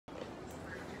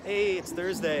Hey, it's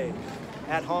Thursday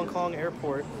at Hong Kong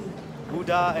Airport.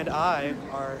 Buddha and I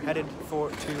are headed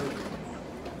to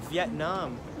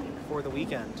Vietnam for the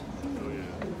weekend. Oh yeah.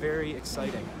 Very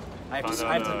exciting. I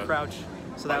have to crouch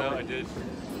so that I did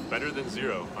better than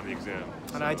 0 on the exam.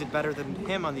 And so I did better than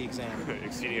him on the exam.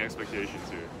 Exceeding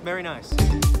expectations here. Very nice.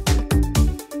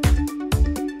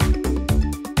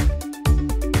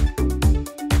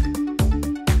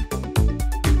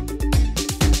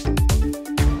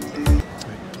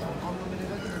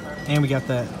 And we got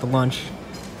the lunch.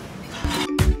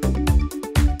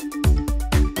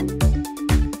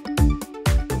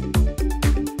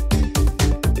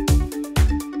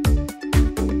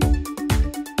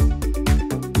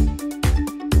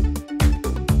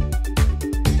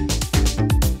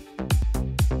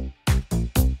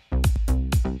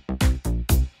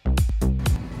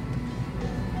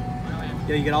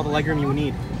 Yeah, you get all the legroom you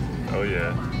need. Oh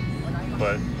yeah.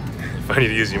 But if I need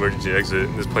to use the emergency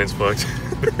exit, this plane's fucked.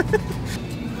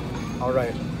 All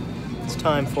right, it's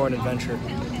time for an adventure.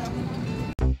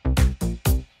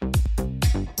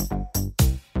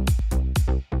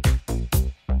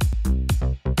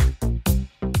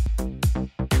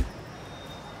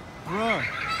 Bro,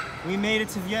 we made it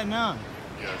to Vietnam.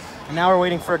 Yes. And now we're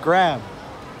waiting for a grab.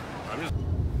 I'm just...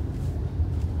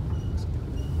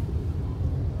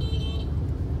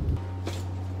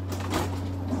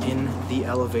 In the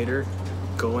elevator,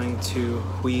 going to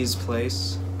Hui's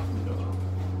place.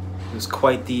 It was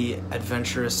quite the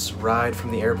adventurous ride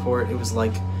from the airport. It was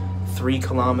like 3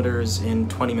 kilometers in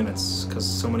 20 minutes because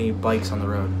so many bikes on the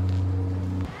road.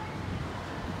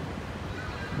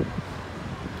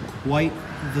 Quite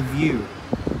the view.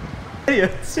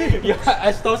 Yeah,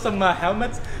 I stole some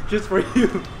helmets just for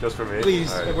you. Just for me?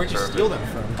 Please, Right, where'd you steal them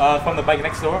from? From the bike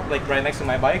next door, like right next to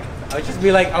my bike. I'll just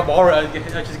be like, I'll borrow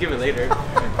it, I'll just give it later.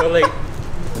 But like...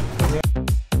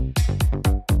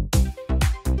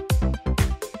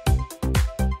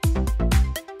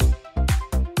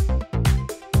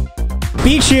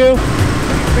 Beat you!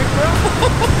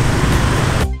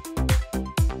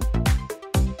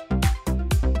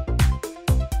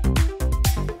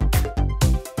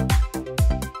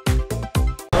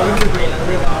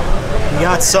 We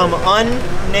got some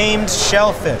unnamed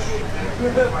shellfish.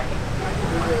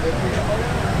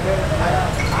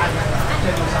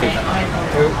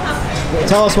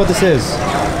 Tell us what this is.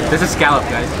 This is scallop,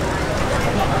 guys.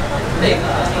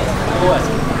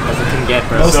 As it can get,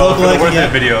 bro. Most So local for I the can worth get.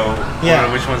 of the video, Yeah.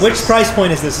 which price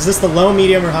point is this? Is this the low,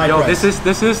 medium, or high Yo, price?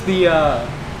 this is the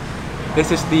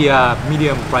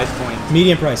medium price point.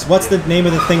 Medium price. What's the name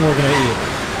of the thing we're gonna eat?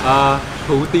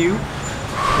 Ho Tiu?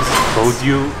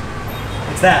 Bodu.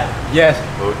 It's that. Yes.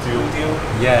 Bodu.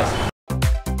 Yes.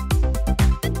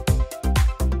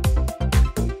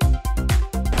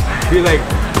 Be like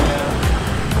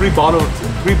 3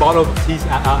 bottles of tea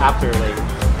after like.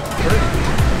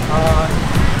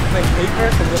 Like paper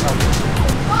and this.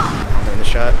 In the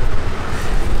shot.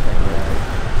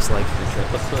 Just like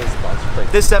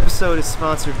this episode is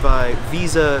sponsored by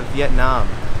Visa Vietnam,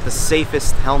 the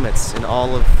safest helmets in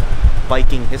all of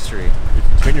biking history. If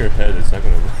you turn your head, it's not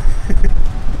gonna.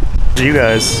 You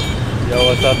guys. Yo,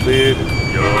 what's up, dude?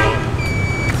 Yo.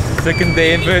 Second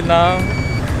day in Vietnam.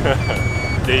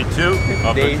 Day 2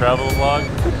 of the travel vlog.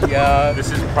 Yeah.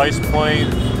 This is price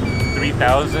point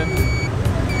 3,000.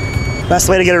 Best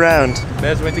way to get around.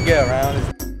 Best way to get around is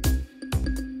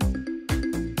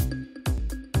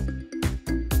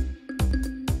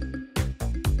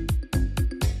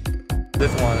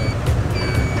this one.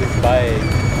 This bike.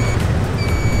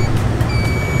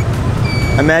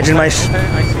 Imagine my. Okay,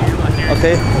 I see you. I hear you.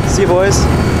 Okay, see you boys.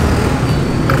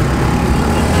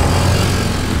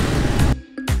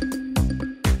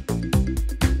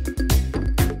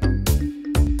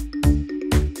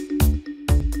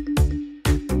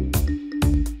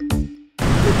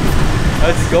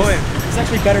 How's it going? It's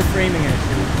actually better framing it.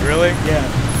 Really? Yeah.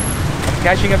 I'm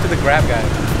catching up to the grab guy.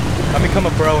 I've become a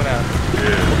pro now.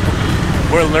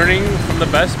 Yeah. We're learning from the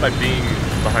best by being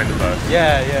behind the best.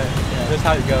 Yeah. That's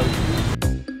how it goes.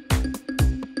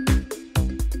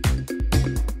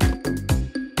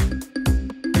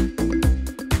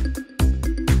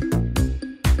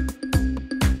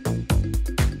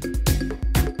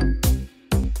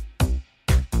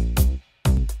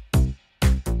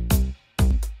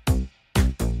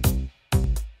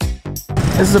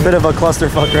 This is a bit of a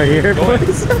clusterfuck right here,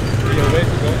 boys.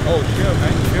 Oh, chill,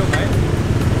 man.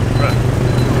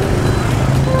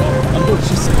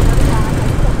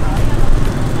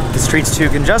 The street's too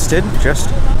congested, just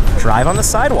drive on the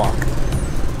sidewalk.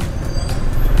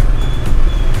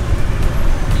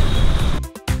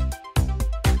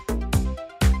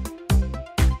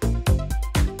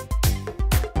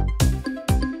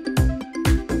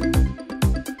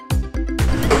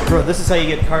 Bro, this is how you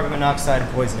get carbon monoxide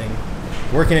poisoning.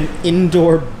 Work in an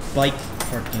indoor bike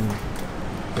parking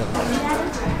building.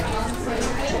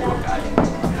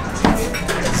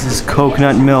 This is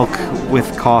coconut milk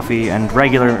with coffee and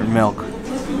regular milk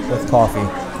with coffee.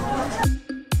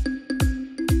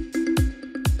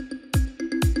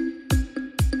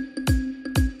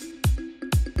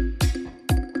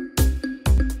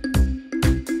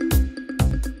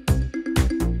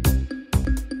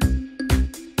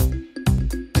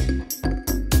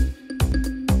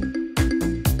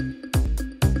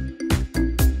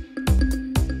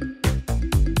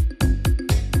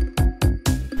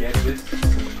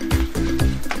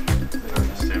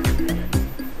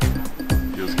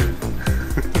 Feels good.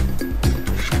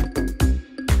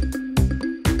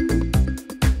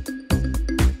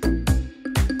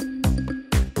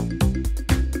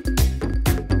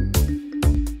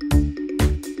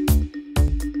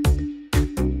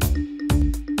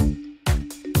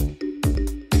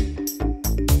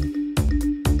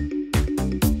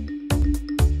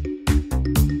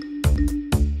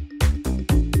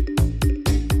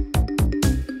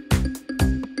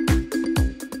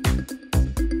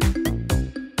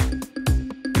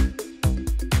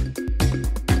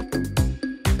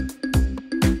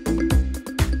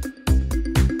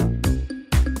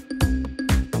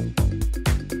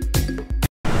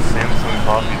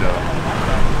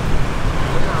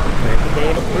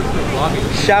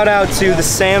 Shout out to the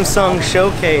Samsung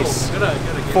showcase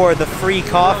for the free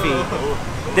coffee.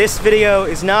 This video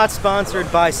is not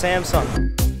sponsored by Samsung.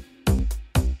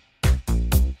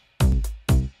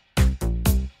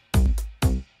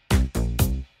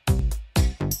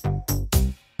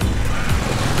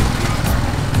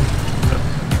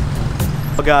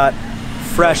 We got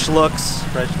fresh looks.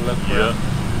 Fresh look. Yeah.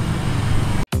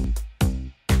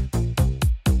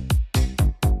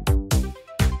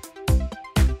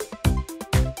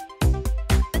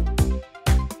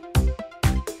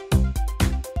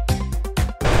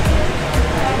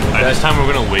 This time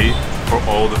we're gonna wait for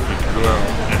all the food to come out,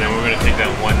 and then we're gonna take that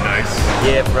one nice.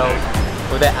 Yeah, bro.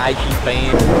 With that IG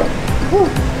fame.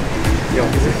 Yo,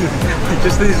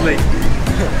 just this like,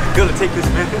 gotta take this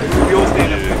man. We all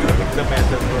stand up. The man,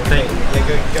 thing.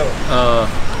 Yeah, go.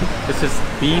 This is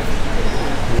beef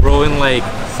rolled in like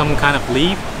some kind of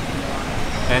leaf,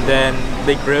 and then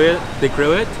they grill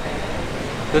it.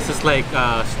 This is like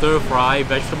stir fry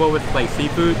vegetable with like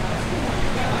seafood.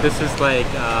 This is like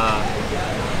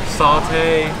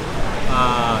saute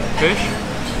fish.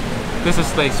 This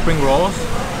is like spring rolls,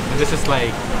 and this is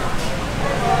like,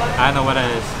 I don't know what it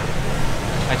is.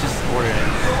 I just ordered it.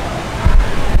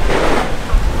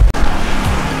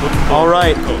 All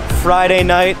right, Friday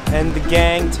night, and the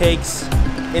gang takes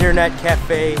Internet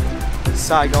Cafe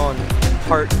Saigon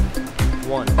Part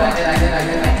 1. All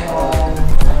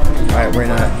right, we're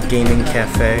in a gaming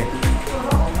cafe.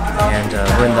 And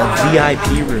we're in the VIP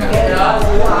room.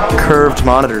 Curved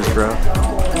monitors, bro.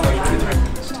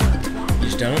 You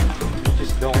just don't? You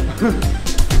just don't.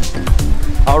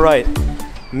 All right,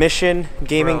 mission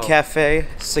gaming cafe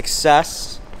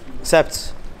success.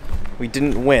 Except we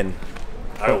didn't win.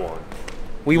 I won.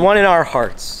 We won in our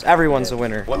hearts. Everyone's a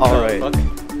winner. What all the right. fuck?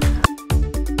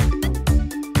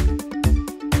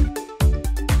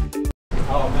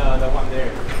 Oh no, that one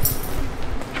there.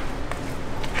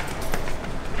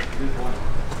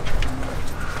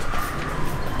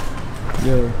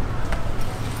 Yo.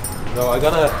 No,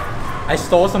 I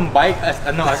stole some bike.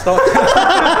 No, I stole.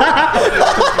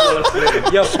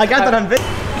 Yo, I got that on video.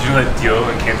 Did you know that Dio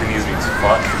in Cantonese means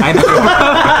fuck? I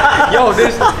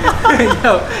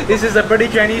know. This is a pretty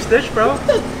Chinese dish, bro.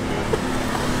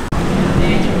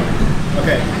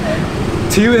 Okay.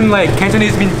 To you in like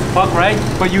Cantonese means fuck, right?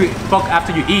 But you fuck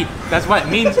after you eat. That's what it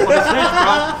means for this dish,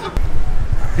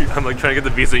 bro. I'm like trying to get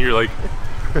the beats, and you're like.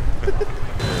 You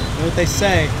know what they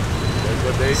say? That's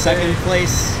what they Second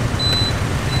place.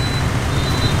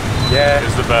 Yeah,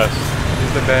 It's the best.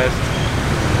 it's the best.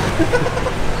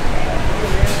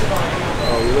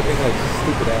 Oh, you're looking like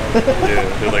stupid ass. Yeah,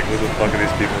 they're like, what the fuck are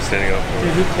these people standing up for?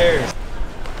 Dude, who cares?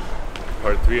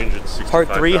 Part 365. Part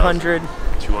 321.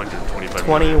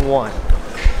 225.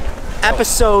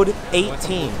 Episode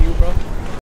 18. You, bro?